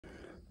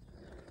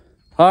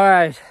All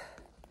right,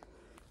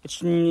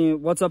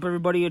 what's up,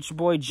 everybody? It's your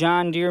boy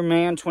John Deere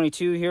Man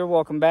 22 here.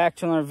 Welcome back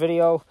to another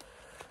video.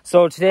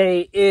 So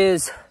today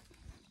is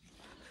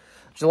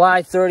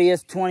July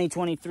 30th,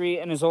 2023,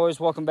 and as always,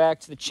 welcome back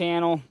to the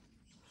channel.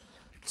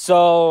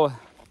 So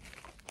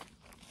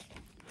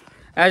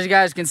as you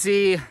guys can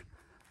see,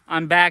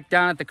 I'm back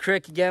down at the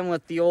creek again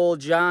with the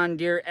old John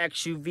Deere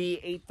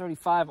XUV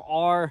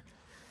 835R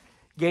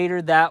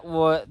Gator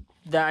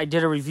that I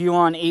did a review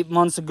on 8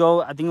 months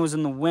ago. I think it was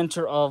in the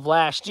winter of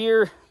last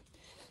year.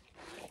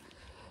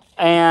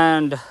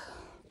 And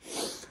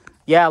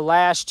yeah,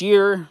 last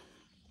year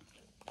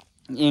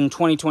in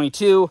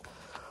 2022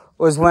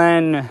 was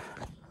when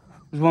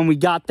we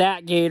got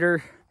that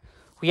Gator.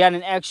 We had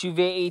an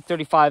XUV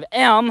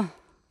 835M,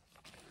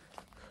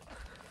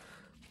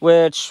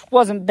 which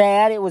wasn't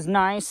bad. It was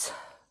nice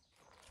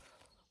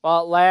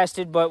while it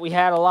lasted, but we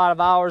had a lot of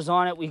hours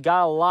on it. We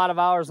got a lot of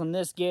hours on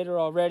this Gator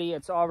already.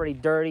 It's already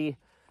dirty,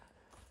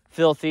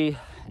 filthy,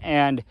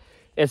 and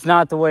it's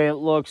not the way it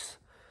looks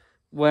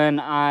when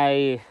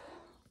you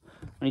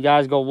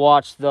guys go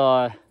watch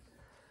the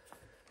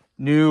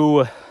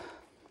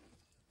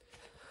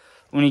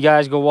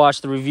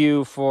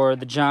review for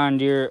the John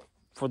Deere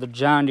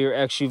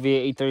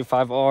XUV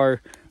 835R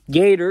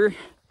Gator.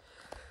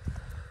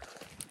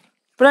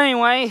 But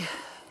anyway,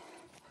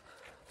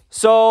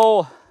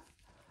 so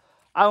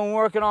I've been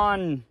working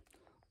on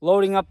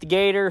loading up the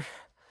Gator.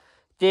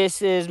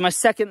 This is my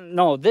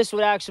this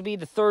would actually be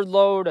the third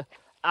load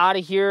out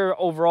of here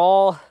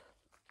overall.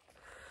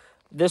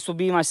 This will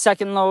be my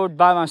second load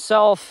by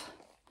myself.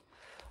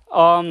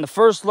 The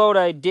first load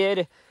I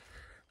did,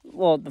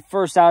 the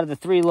first out of the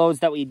 3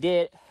 loads that we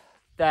did,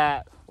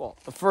 the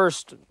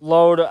first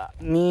load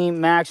me,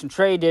 Max, and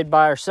Trey did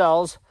by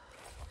ourselves.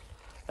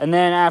 And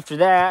then after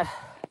that,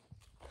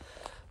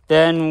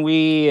 then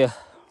we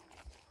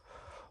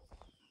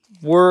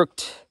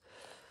worked.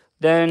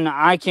 Then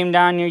I came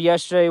down here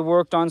yesterday,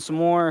 worked on some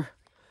more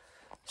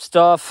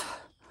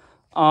stuff.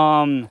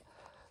 Tomorrow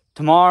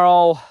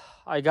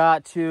I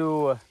got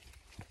to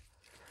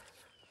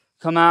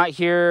come out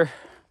here.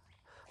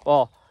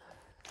 Well,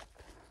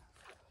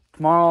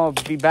 tomorrow I'll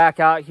be back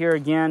out here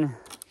again.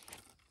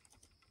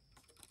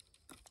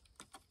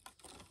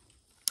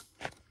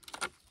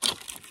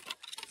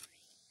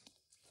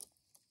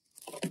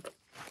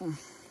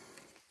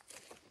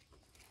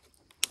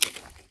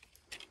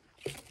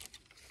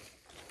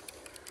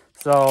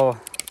 So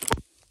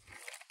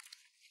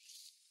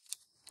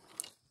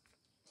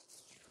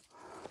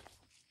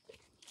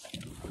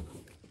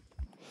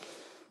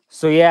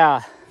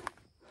yeah.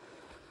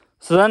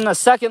 So then the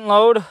second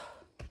load,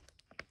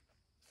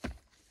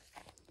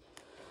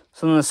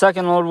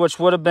 which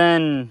would have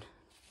been,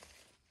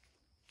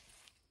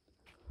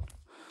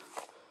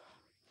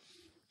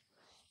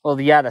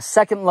 the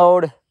second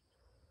load,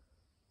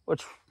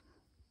 which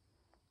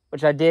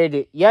I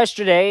did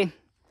yesterday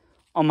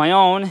on my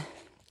own.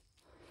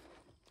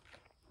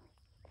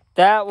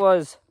 That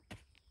was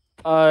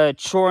a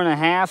chore and a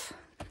half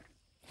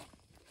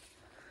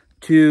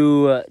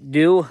to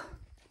do.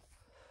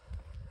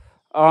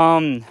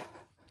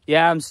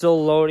 Yeah, I'm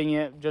still loading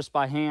it just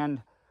by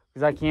hand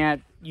because I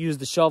can't use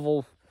the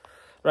shovel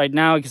right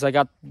now because I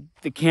got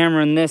the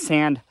camera in this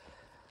hand.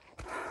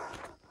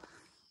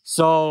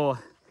 So,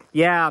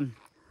 yeah.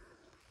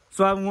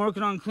 So I've been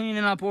working on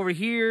cleaning up over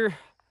here.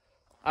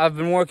 I've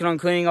been working on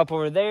cleaning up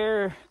over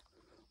there,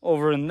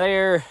 over in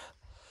there.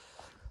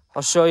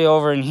 I'll show you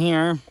over in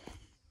here.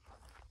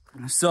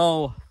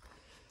 So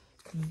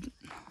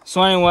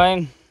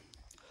anyway,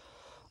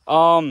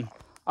 I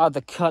have to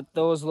cut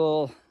these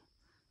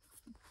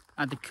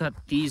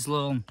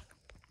little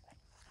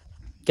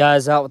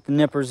guys out with the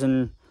nippers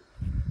and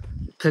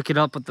pick it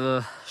up with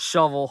the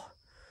shovel.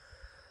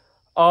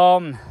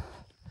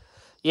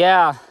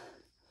 Yeah,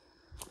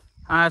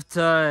 I have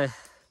to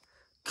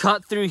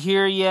cut through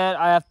here yet.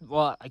 I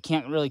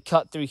can't really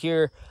cut through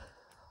here.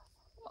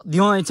 The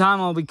only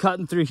time I'll be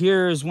cutting through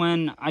here is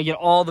when I get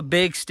all the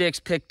big sticks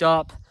picked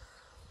up.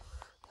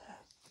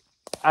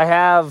 I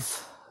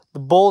have the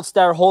bolts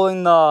that are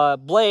holding the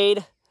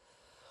blade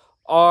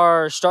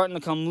are starting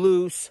to come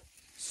loose,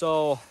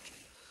 so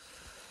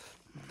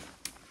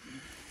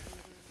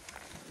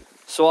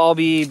I'll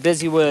be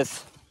busy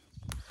with,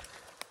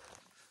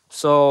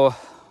 so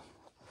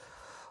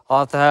I'll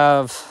have to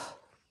have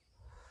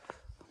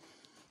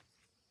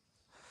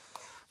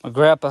my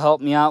grandpa help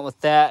me out with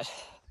that.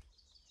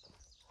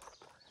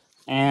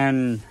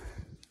 And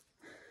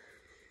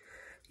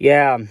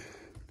yeah,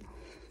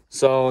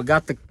 so I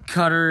got the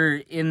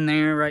cutter in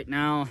there right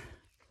now.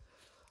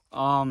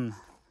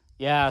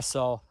 Yeah,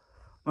 so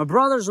my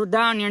brothers were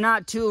down here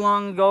not too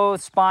long ago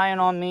spying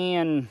on me,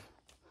 and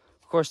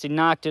of course they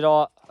knocked it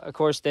off. Of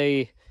course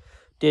they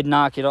did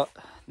knock it off.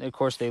 Of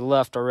course they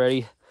left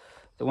already.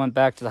 They went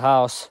back to the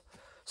house.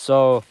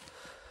 So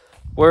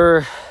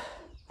we'll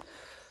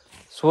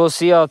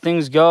see how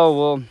things go.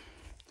 We'll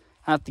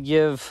have to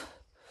give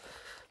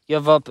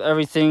up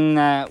everything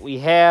that we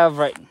have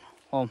right.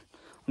 Well,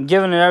 I'm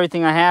giving it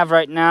everything I have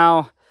right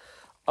now.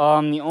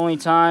 The only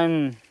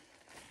time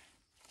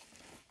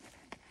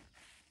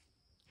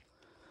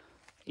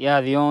yeah,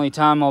 the only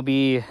time I'll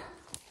be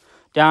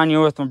down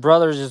here with my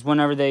brothers is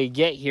whenever they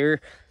get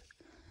here.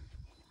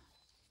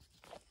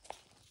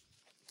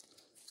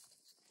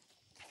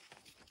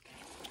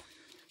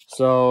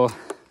 So,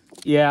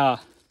 yeah.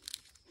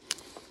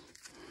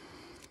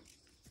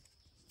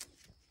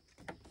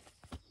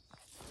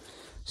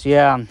 So,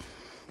 yeah.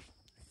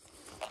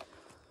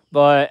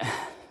 But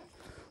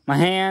my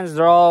hands,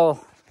 they're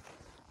all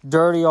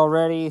dirty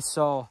already.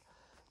 So,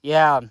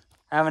 yeah.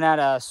 I haven't had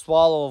a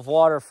swallow of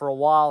water for a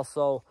while.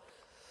 So,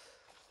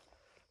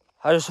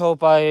 I just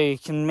hope I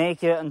can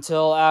make it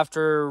until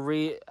after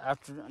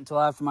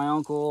my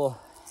uncle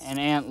and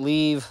aunt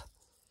leave,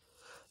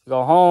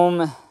 go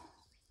home.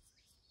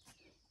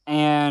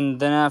 And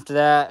then after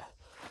that,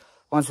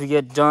 once we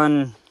get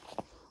done,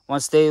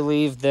 once they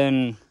leave,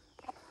 then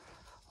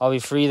I'll be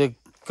free to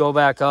go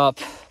back up.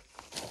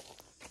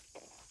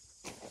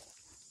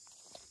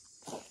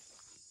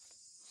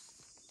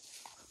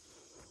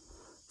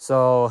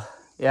 So,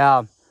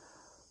 yeah.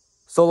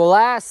 So the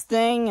last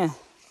thing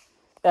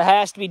that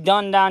has to be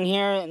done down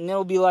here, and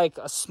it'll be like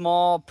a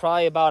small,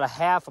 probably about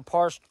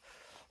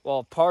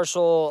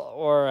partial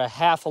or a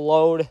half a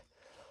load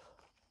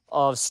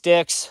of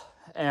sticks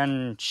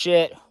and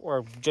shit,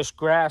 or just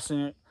grass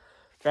in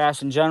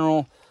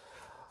general.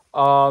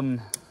 That'll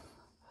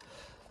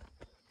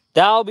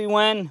be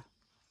when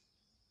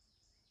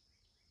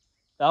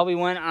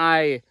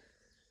I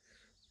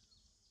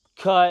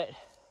cut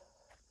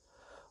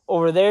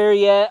over there.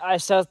 Yet I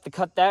still have to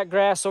cut that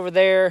grass over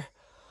there.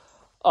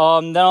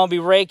 Then I'll be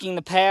raking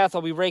the path.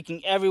 I'll be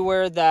raking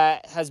everywhere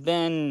that has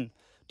been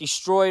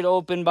destroyed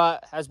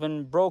has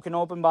been broken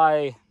open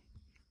by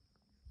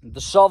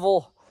the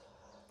shovel.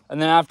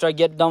 And then after I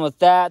get done with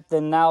that,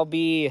 then that'll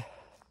be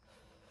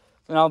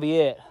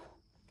it.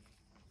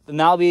 Then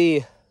that'll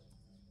be,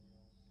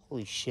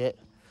 holy shit,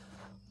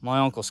 my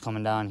uncle's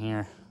coming down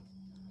here.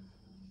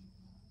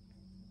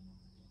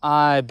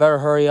 I better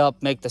hurry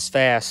up, make this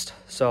fast.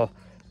 So,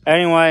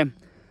 anyway,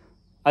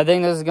 I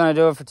think this is going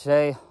to do it for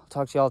today. I'll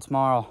talk to y'all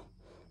tomorrow.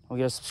 Don't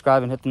forget to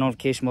subscribe and hit the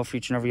notification bell for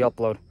each and every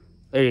upload.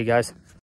 There you guys.